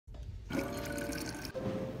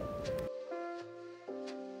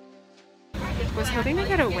Was hoping to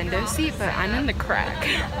get a window seat, but I'm in the crack.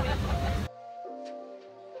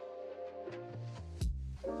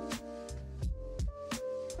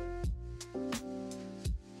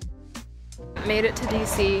 Made it to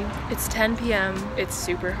DC. It's 10 p.m. It's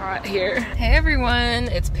super hot here. Hey everyone,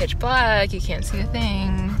 it's pitch black. You can't see a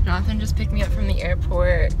thing. Jonathan just picked me up from the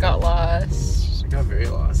airport. Got lost. I got very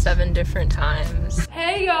lost. 7 different times.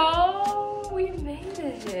 Hey y'all, we made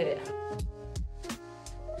it.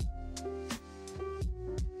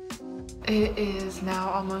 It is now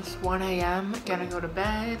almost 1 a.m. Gonna go to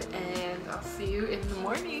bed and I'll see you in the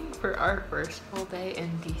morning for our first full day in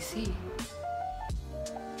DC.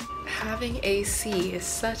 Having AC is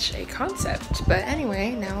such a concept, but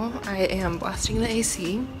anyway, now I am blasting the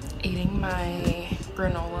AC, eating my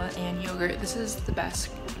granola and yogurt. This is the best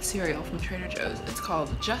cereal from Trader Joe's. It's called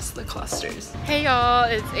Just the Clusters. Hey y'all,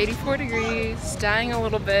 it's 84 degrees, dying a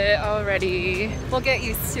little bit already. We'll get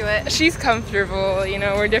used to it. She's comfortable, you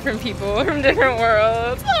know, we're different people from different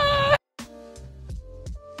worlds. Ah!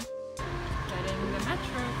 Getting the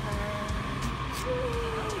metro card.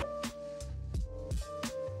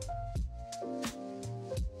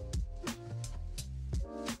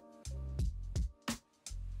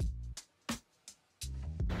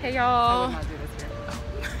 Hey y'all.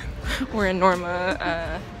 We're in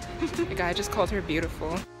Norma. The guy just called her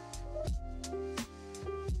beautiful.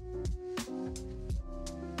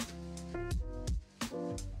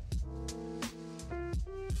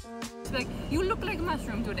 It's like, you look like a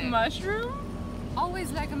mushroom today. Mushroom?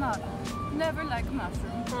 Always like a mushroom. Never like a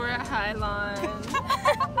mushroom. We're at Highline.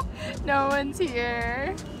 No one's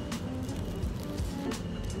here.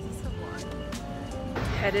 This is so boring.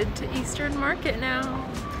 Headed to Eastern Market now.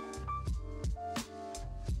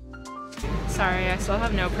 Sorry, I still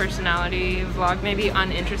have no personality. Vlog may be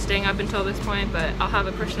uninteresting up until this point, but I'll have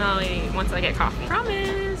a personality once I get coffee.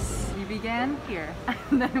 Promise! We began here,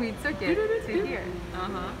 and then we took it to here.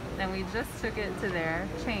 Then we just took it to there,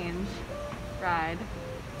 change, ride,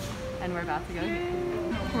 and we're about to go here.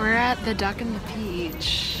 We're at the Duck and the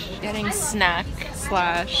Peach, getting snack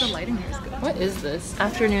slash... The lighting here is good. What is this?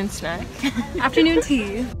 Afternoon snack? Afternoon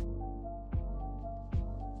tea.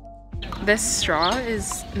 This straw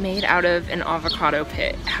is made out of an avocado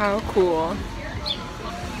pit. How cool.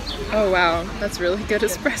 Oh wow, that's really good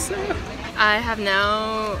espresso. I have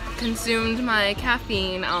now consumed my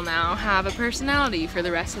caffeine. I'll now have a personality for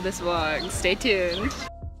the rest of this vlog. Stay tuned.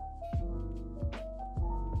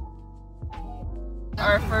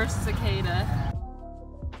 Our first cicada.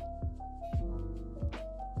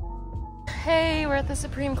 Hey, we're at the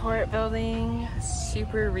Supreme Court building.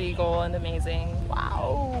 Super regal and amazing.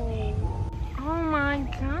 Wow. Oh my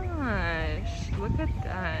gosh, look at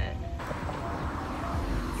that.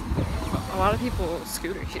 A lot of people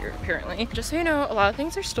scooter here apparently. Just so you know, a lot of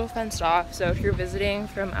things are still fenced off, so if you're visiting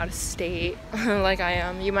from out of state like I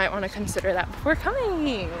am, you might want to consider that before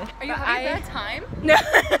coming. Are you having a bad time? No.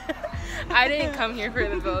 I didn't come here for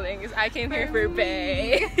the buildings, I came here for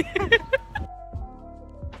Bay.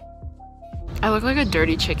 I look like a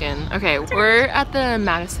dirty chicken. Okay, we're at the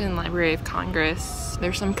Madison Library of Congress.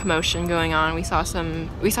 There's some commotion going on. We saw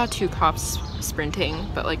 2 cops sprinting,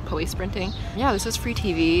 but like police sprinting. Yeah, this is free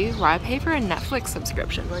TV. Why pay for a Netflix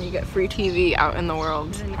subscription when you get free TV out in the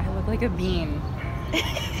world? I look like a bean.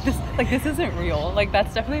 This isn't real. Like,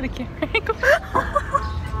 that's definitely the camera angle.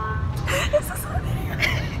 This is so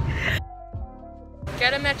big.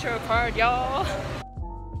 Get a Metro card, y'all.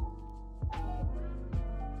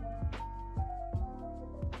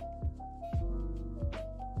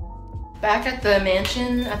 Back at the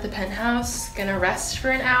mansion, at the penthouse, gonna rest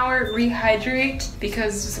for an hour, rehydrate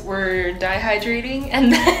because we're dehydrating,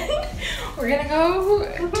 and then we're gonna go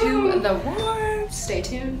to the wharf. Stay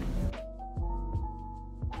tuned.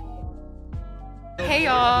 Hey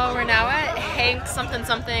y'all, we're now at Hank something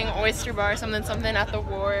something oyster bar something something at the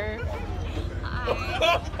wharf.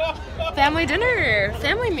 Family dinner,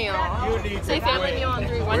 family meal. Say family meal on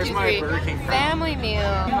 3. 1, 2, 3. Family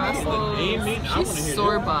meal. Muscles. She's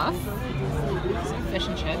sore buff. Some fish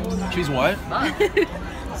and chips. She's what?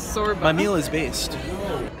 Sore buff. My meal is based.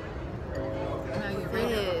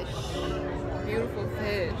 Fish. Beautiful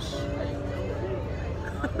fish.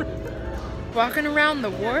 Walking around the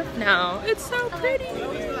wharf now. It's so pretty.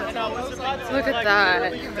 Look at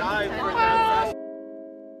that. Wow.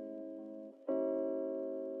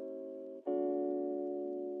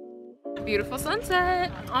 Beautiful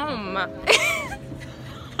sunset.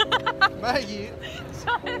 Maggie,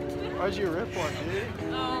 why'd you rip one, dude?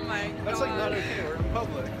 Oh my god. That's like not okay. We're in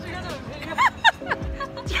public.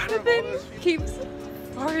 Jonathan keeps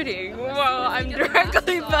farting while I'm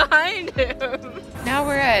directly behind him. Now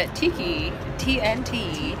we're at Tiki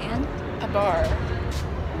TNT. And a bar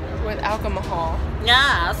with alcohol.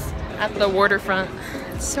 yes. At the waterfront.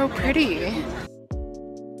 It's so pretty.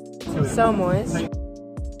 So moist.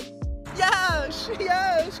 Yes,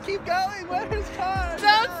 yes, keep going. Where's car?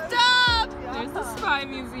 Don't stop! There's the Spy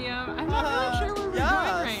Museum. I'm not really sure where we're going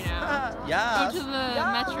right now. Yes. Go to the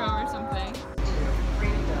metro or something.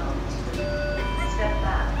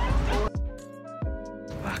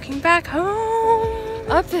 Walking back home.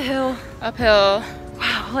 Up the hill. Uphill.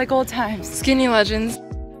 Wow, like old times. Skinny legends.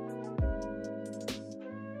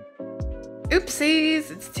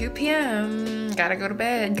 Oopsies, it's 2 p.m. Gotta go to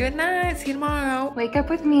bed. Good night, see you tomorrow. Wake up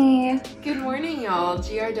with me. Good morning, y'all.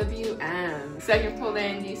 GRWM. Second full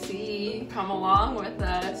day in DC. Come along with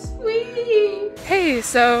us. Whee! Hey,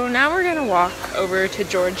 so now we're gonna walk over to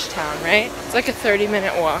Georgetown, right? It's like a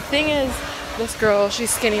 30-minute walk. Thing is, this girl, she's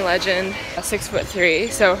skinny legend,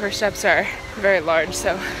 6'3", so her steps are very large,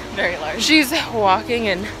 Very large. she's walking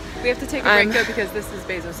and We have to take a break though because this is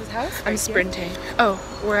Bezos' house. I'm sprinting. Oh,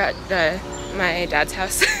 we're at my dad's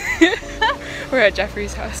house. We're at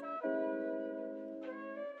Jeffrey's house.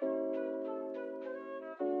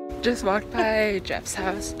 Just walked by Jeff's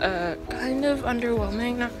house. Kind of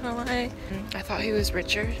underwhelming, not gonna lie. I thought he was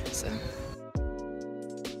richer, so.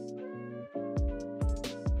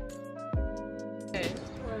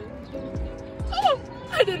 Oh,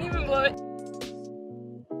 I didn't even blow it.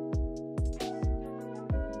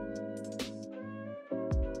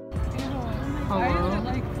 Hello.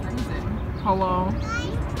 Like frozen? Hello.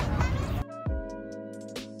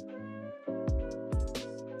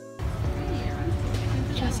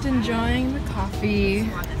 Just enjoying the coffee.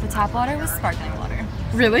 The tap water was sparkling water.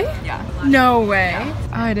 Really? Yeah. No way.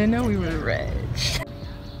 I didn't know we were rich.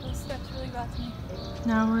 Those steps really got to me.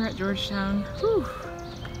 Now we're at Georgetown. Whew.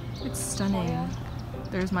 It's stunning.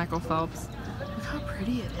 There's Michael Phelps. Look how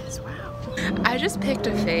pretty it is, wow. I just picked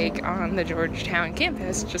a fig on the Georgetown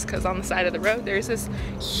campus just because on the side of the road there's this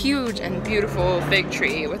huge and beautiful fig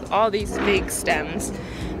tree with all these big stems.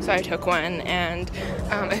 So I took one, and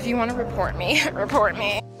if you want to report me, report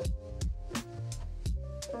me.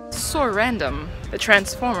 So random. The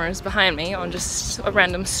Transformers behind me on just a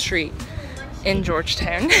random street in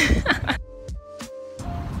Georgetown.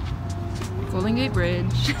 Golden Gate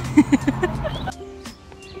Bridge.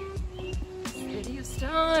 City of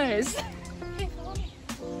Stars. Hey, follow me.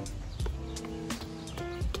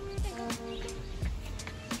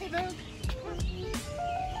 Hey, Vogue.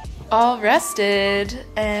 All rested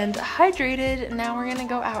and hydrated. Now we're gonna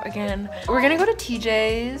go out again. We're gonna go to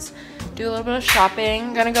TJ's, do a little bit of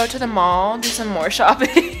shopping. Gonna go to the mall, do some more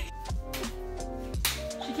shopping.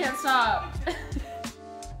 She can't stop.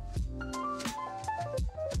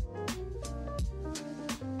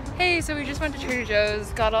 Hey, so we just went to Trader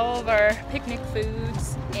Joe's, got all of our picnic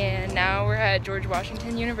foods, and now we're at George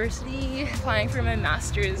Washington University applying for my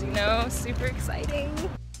master's, you know, super exciting.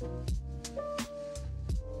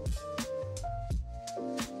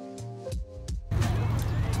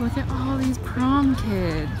 Look at all these prom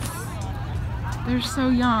kids. They're so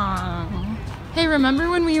young. Hey, remember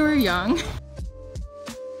when we were young?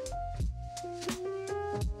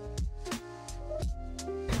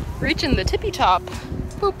 Reaching the tippy top.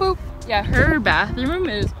 Boop boop. Yeah, her bathroom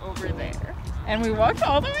is over there. And we walked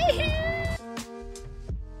all the way here.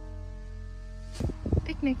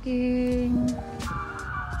 Picnicking.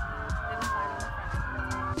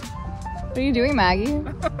 What are you doing, Maggie?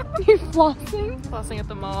 You're flossing? Flossing at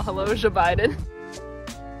the mall. Hello, Joe Biden.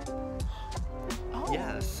 Oh,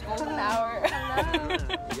 Yes. golden hour.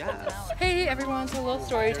 Yes. Hey everyone, so a little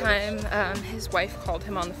story time. His wife called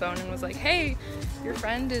him on the phone and was like, hey, your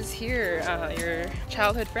friend is here, your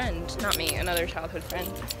childhood friend. Not me, another childhood friend.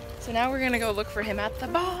 So now we're gonna go look for him at the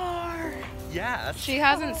bar. Yes. She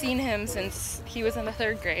hasn't seen him since he was in the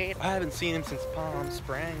 3rd grade. I haven't seen him since Palm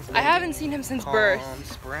Springs. I haven't seen him since birth. Palm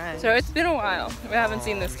Springs. So it's been a while. We haven't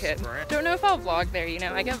seen this kid. Springs. Don't know if I'll vlog there, you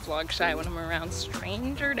know. I get vlog shy when I'm around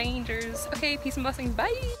stranger dangers. Okay, peace and blessings.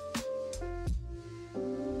 Bye.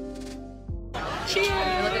 Cheers.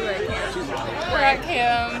 We're at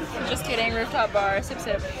Cam. Just kidding. Rooftop bar. Sip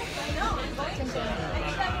sip.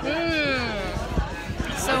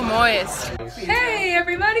 Mmm. So moist. Hey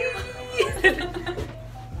everybody.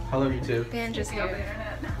 Hello, YouTube. Ben just here.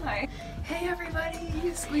 Hi. Hey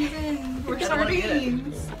everybody. Squeeze in. We're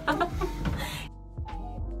sardines. But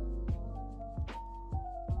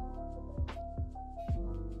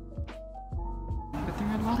there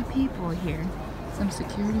are a lot of people here. Some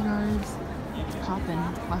security guards popping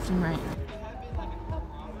left and right.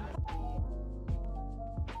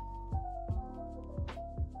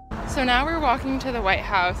 So now we're walking to the White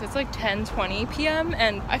House. It's like 10:20 p.m.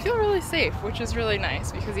 and I feel really safe, which is really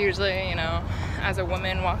nice because usually, you know, as a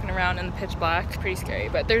woman walking around in the pitch black, pretty scary.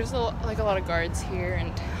 But there's like a lot of guards here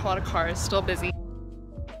and a lot of cars, still busy.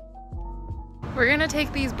 We're gonna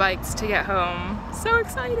take these bikes to get home. So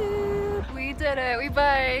excited! We did it, we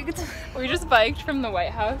biked. We just biked from the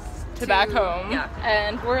White House to back home, yeah.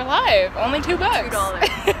 And we're alive. Only $2.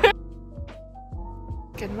 $2.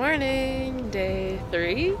 Good morning, day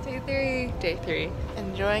 3? Day 3. Day 3.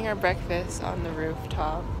 Enjoying our breakfast on the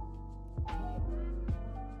rooftop.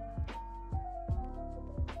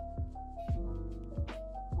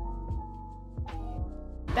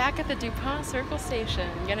 Back at the DuPont Circle Station.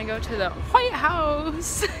 Gonna go to the White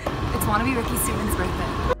House. It's wannabe Ricky Stevens'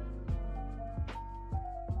 birthday.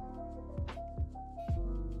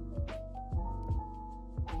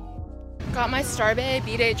 Got my Starbae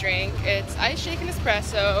B-Day drink. It's iced shaken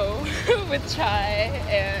espresso with chai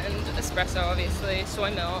and espresso, obviously,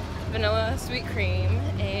 soy milk, vanilla, sweet cream,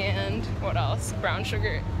 and what else? Brown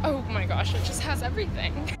sugar. Oh my gosh, it just has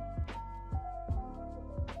everything.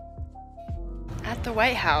 At the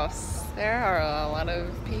White House, there are a lot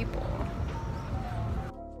of people.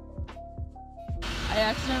 I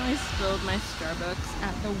accidentally spilled my Starbucks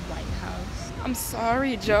at the White House. I'm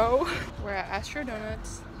sorry, Joe. We're at Astro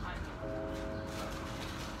Donuts.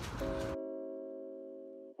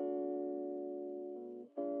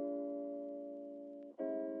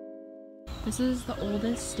 This is the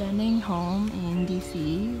oldest standing home in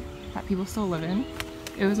DC that people still live in.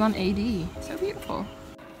 It was on AD. So beautiful.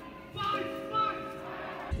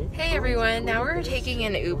 Hey everyone, now we're taking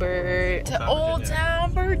an Uber to Old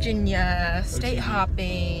Town, Virginia, state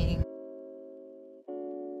hopping.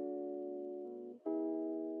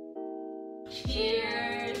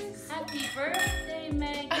 Cheers! Happy birthday,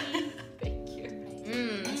 Maggie! Thank you.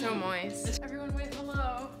 So moist. Everyone wave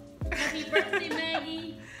hello. Happy birthday,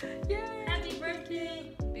 Maggie! Yay! Happy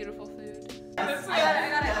birthday! Beautiful food. Yes. I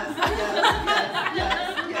got it.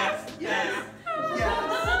 Yes.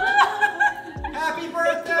 Happy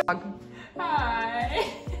birthday! Hi.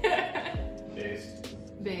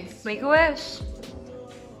 Base. Make a wish.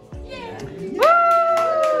 Woo!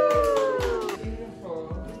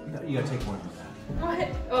 No, you gotta take one. What?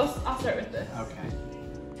 I'll start with this. Okay.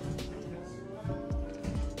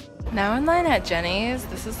 Now in line at Jenny's.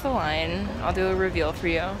 This is the line. I'll do a reveal for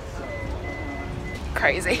you.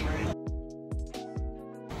 Crazy.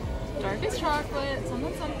 Darkest chocolate,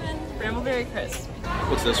 something. Brambleberry crisp.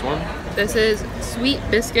 What's this one? This is sweet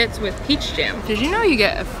biscuits with peach jam. Did you know you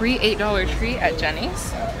get a free $8 treat at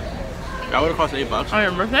Jenny's That would have cost $8. on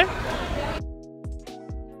your birthday?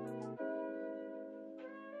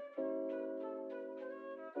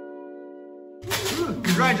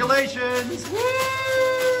 Congratulations!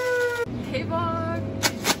 Hey vlog.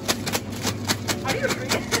 How do you read?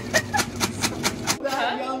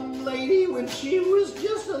 That young lady when she was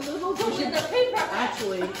just a little girl.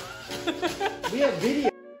 Actually, we have video.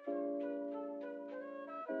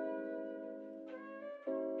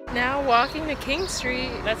 Now walking to King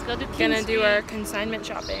Street. Let's go to King Gonna Street. do our consignment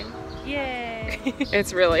shopping. Yay!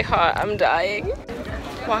 It's really hot, I'm dying.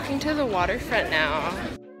 Walking to the waterfront now.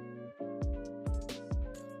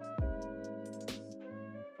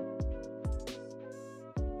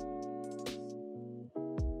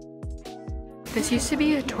 This used to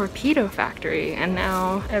be a torpedo factory, and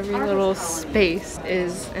now every little space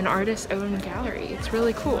is an artist-owned gallery. It's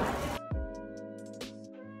really cool.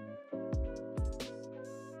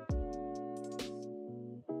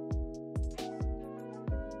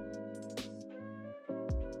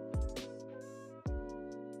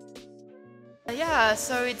 Yeah,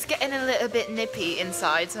 so it's getting a little bit nippy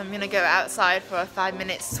inside, so I'm gonna go outside for a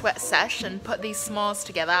 5-minute sweat sesh and put these s'mores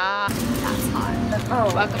together. That's hot. Oh,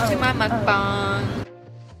 welcome to my mukbang.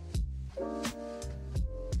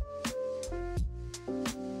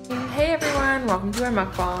 Hey everyone, welcome to our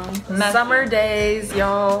mukbang. Summer days,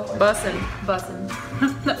 y'all. Bussin'. Bussin'.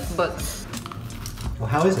 Well,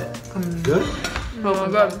 how is it? Good? Oh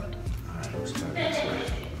my god. Alright, we'll start this way.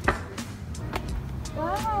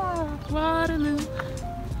 Waterloo.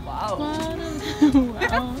 Wow. Waterloo.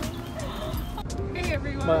 Wow. Hey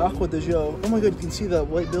everyone. My aqua de jour. Oh my god, you can see that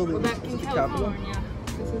white building. We're back in the Capitol. California.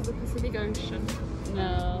 This is the Pacific Ocean.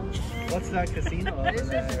 No. What's that casino? This is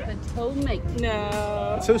Potomac.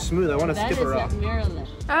 No. It's so smooth, I want to That skip is a rock. at Maryland.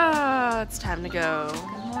 Ah, it's time to go.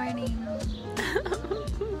 Good morning.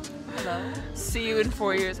 Hello. See you in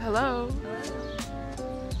 4 years. Hello.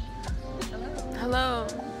 Hello.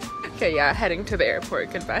 Okay, yeah, heading to the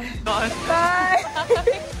airport. Goodbye. Bye. I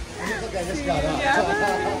think I just got up.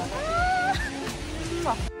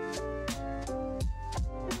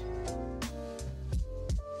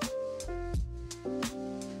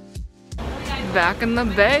 Back in the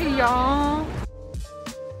bay, y'all.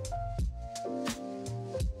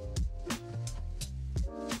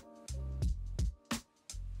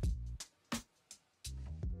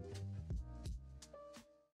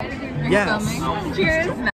 Yes. Cheers.